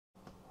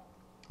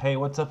Hey,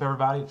 what's up,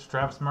 everybody? It's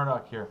Travis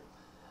Murdoch here.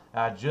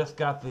 I just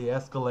got the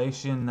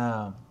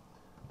escalation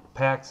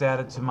packs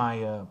added to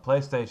my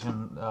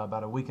PlayStation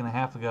about a week and a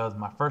half ago. It's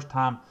my first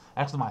time,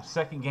 actually my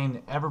second game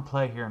to ever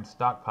play here in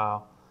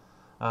Stockpile.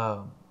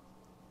 Uh,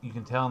 you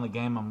can tell in the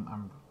game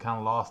I'm kind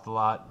of lost a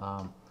lot.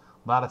 A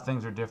lot of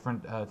things are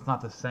different. It's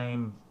not the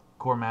same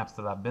core maps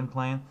that I've been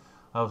playing.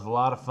 It was a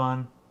lot of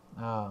fun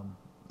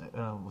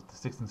with the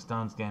Sticks and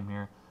Stones game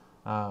here.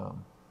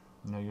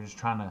 You're just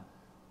trying to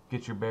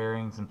get your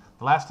bearings. And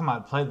the last time I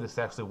played this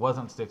actually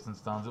wasn't Sticks and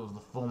Stones. It was the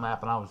full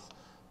map, and I was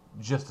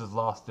just as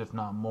lost, if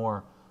not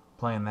more,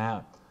 playing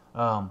that.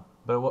 But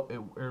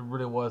it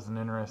really was an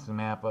interesting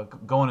map.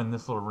 Going in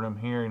this little room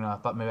here, I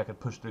thought maybe I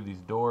could push through these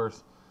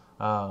doors.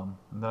 And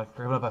then I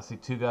come up, I see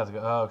two guys. I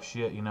go, oh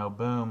shit,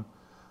 boom.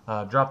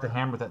 Drop the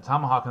hammer with that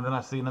tomahawk, and then I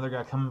see another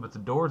guy coming, but the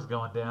door's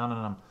going down,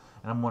 and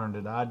I'm wondering,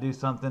 did I do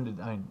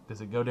something?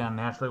 Does it go down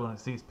naturally when it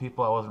sees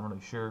people? I wasn't really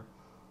sure.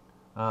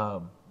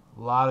 A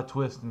lot of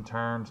twists and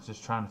turns,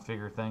 just trying to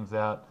figure things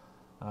out.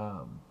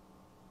 Kind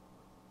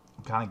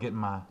of getting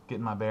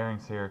my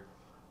bearings here.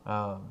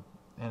 And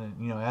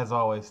as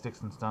always,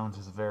 Sticks and Stones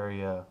is a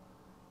very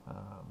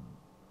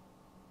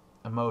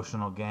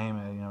emotional game.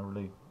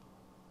 Really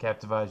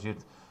captivates you.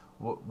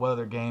 What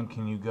other game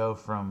can you go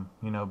from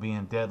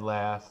being dead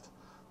last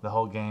the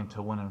whole game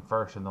to winning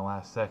first in the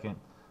last second?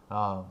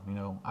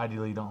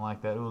 Ideally you don't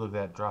like that. Ooh, look at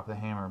that! Drop the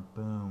hammer,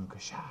 boom,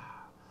 kasha.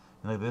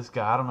 And look at this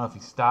guy. I don't know if he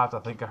stopped. I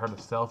think I heard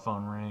a cell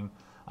phone ring.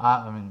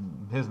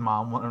 His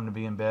mom wanted him to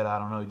be in bed. I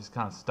don't know. He just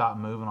kind of stopped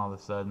moving all of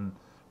a sudden.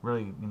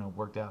 Really,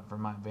 worked out for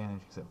my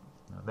advantage. Except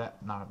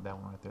not that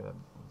one right there. That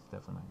was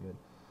definitely not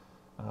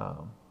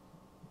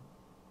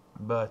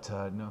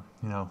good.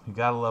 No, you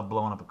gotta love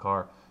blowing up a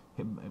car.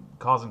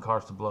 Causing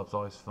cars to blow up is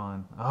always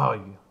fun. Oh,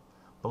 yeah.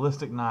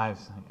 Ballistic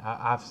knives.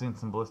 I've seen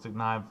some ballistic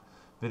knife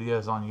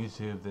videos on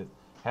YouTube that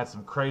had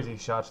some crazy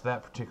shots.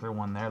 That particular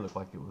one there looked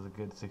like it was a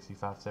good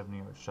 65, 70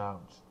 yard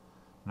shot. Which,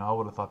 I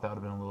would have thought that would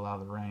have been a little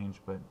out of the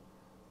range, but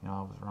I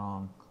was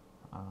wrong.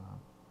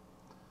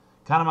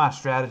 Kind of my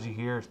strategy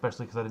here,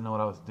 especially because I didn't know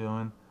what I was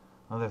doing.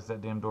 Oh, there's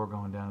that damn door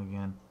going down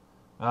again.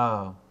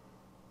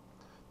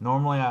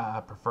 Normally I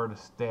prefer to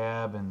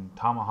stab and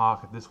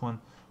tomahawk. This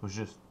one was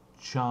just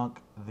chunk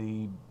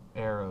the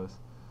arrows,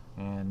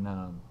 and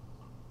I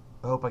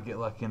hope I get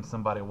lucky and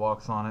somebody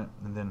walks on it.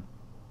 And then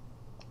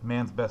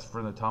man's best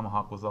friend, the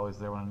tomahawk, was always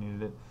there when I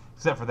needed it,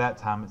 except for that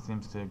time it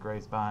seems to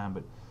graze by him.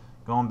 But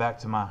going back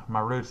to my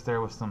roots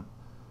there with some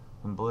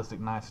ballistic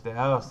knife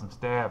some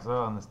stabs.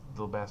 Oh, and this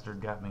little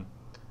bastard got me.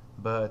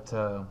 But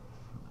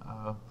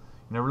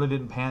really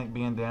didn't panic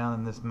being down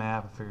in this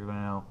map. I figured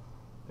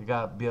they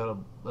got to be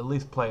able to at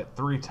least play it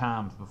 3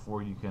 times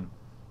before you can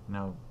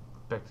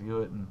expect to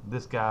do it. And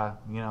this guy,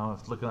 I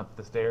was looking up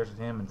the stairs at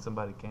him, and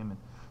somebody came and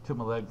took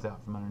my legs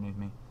out from underneath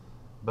me.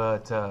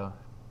 But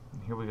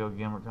here we go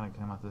again. We're going to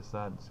come out this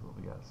side and see what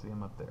we got. See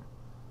him up there.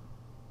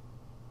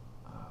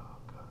 Oh,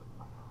 God.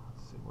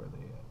 Let's see where they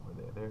at. Where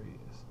they at? There he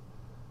is.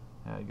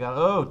 You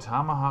got,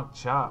 tomahawk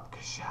chop.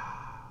 Kasha.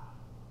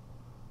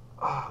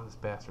 Oh, this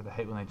bastard. I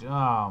hate when they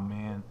oh,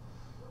 man.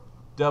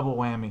 Double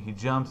whammy. He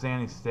jumps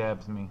and he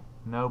stabs me.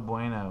 No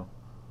bueno.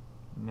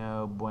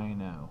 No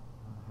bueno.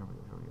 Here we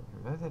go.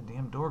 There's that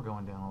damn door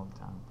going down all the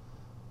time.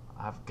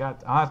 I'll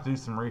have to do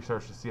some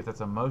research to see if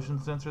that's a motion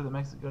sensor that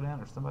makes it go down,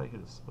 or somebody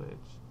hit a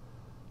switch.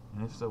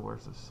 And if so,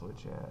 where's the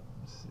switch at?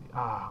 Let's see.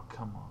 Oh,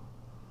 come on.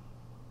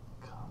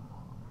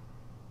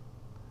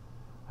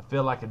 I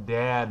feel like a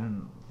dad,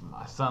 and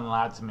my son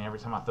lied to me every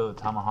time I throw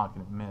the tomahawk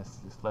and it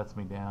missed. It just lets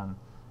me down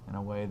in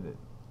a way that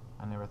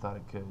I never thought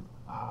it could.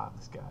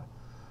 This guy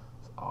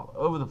is all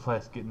over the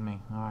place getting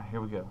me. Alright,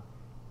 here we go.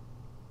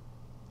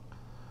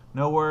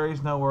 No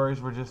worries.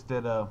 We're just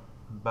at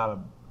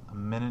about a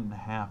minute and a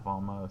half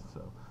almost.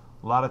 So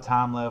a lot of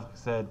time left. Like I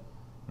said,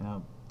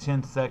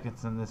 10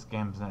 seconds in this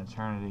game is an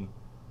eternity.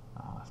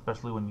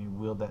 Especially when you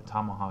wield that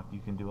tomahawk, you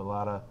can do a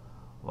lot of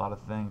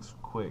things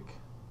quick. We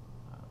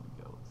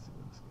go. Let's see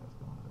where this guy's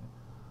going today.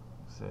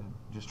 Like I said,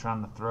 just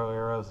trying to throw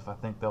arrows. If I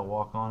think they'll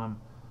walk on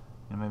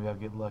them, maybe I'll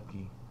get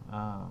lucky.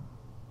 At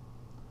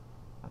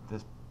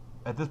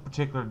this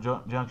particular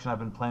junction, I've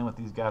been playing with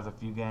these guys a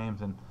few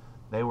games, and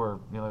they were,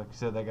 like I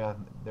said,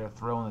 they're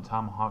throwing the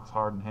tomahawks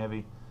hard and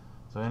heavy.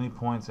 So any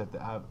points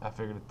I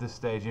figured at this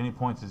stage, any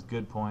points is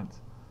good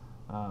points.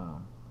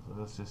 So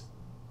let's just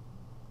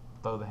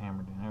throw the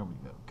hammer down. There we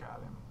go.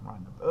 Got him. Right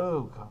in the,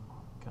 oh, come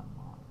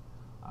on.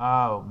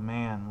 Oh,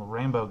 man. The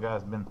Rainbow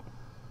guy's been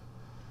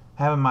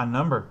having my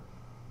number.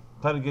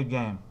 Played a good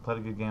game. I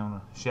want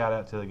to shout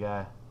out to the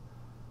guy.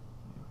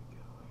 Here we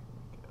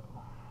go.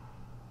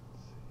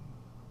 Let's see.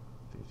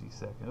 50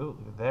 seconds. Oh,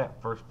 look at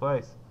that. First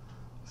place.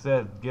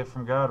 Said, gift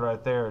from God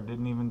right there.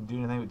 Didn't even do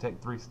anything but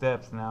take 3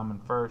 steps. Now I'm in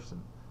first.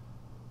 And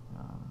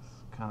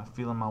kind of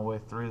feeling my way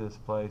through this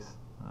place.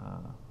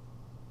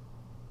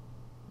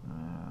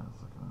 I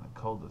was looking in the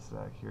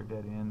cul-de-sac here,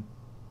 dead end.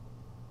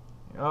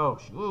 Oh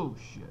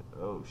shit.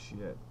 God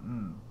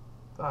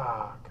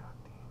damn.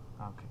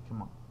 Okay,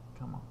 come on.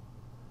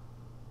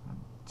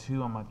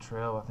 2 on my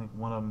trail. I think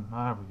one of them.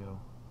 There we go.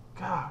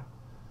 God,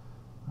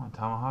 Come on,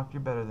 Tomahawk,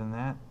 you're better than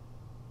that.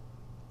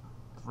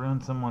 Let's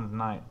ruin someone's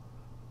night.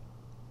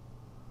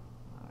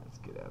 Alright, let's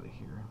get out of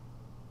here.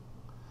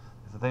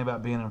 That's the thing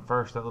about being in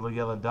first, that little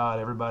yellow dot,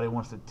 everybody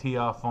wants to tee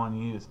off on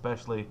you,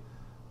 especially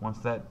once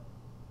that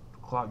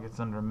clock gets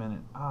under a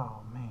minute.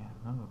 Oh, man.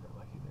 I'm going to get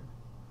lucky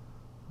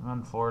there.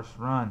 Run, Forrest.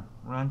 Run.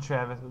 Run,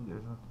 Travis. Ooh,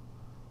 there's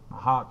a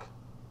hawk.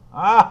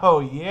 Oh,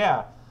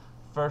 yeah.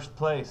 First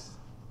place.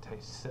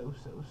 Tastes so,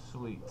 so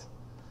sweet.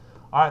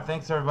 Alright,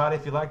 thanks everybody.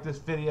 If you like this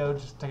video,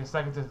 just take a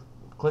second to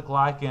click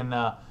like, and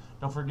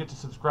don't forget to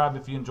subscribe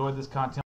if you enjoyed this content.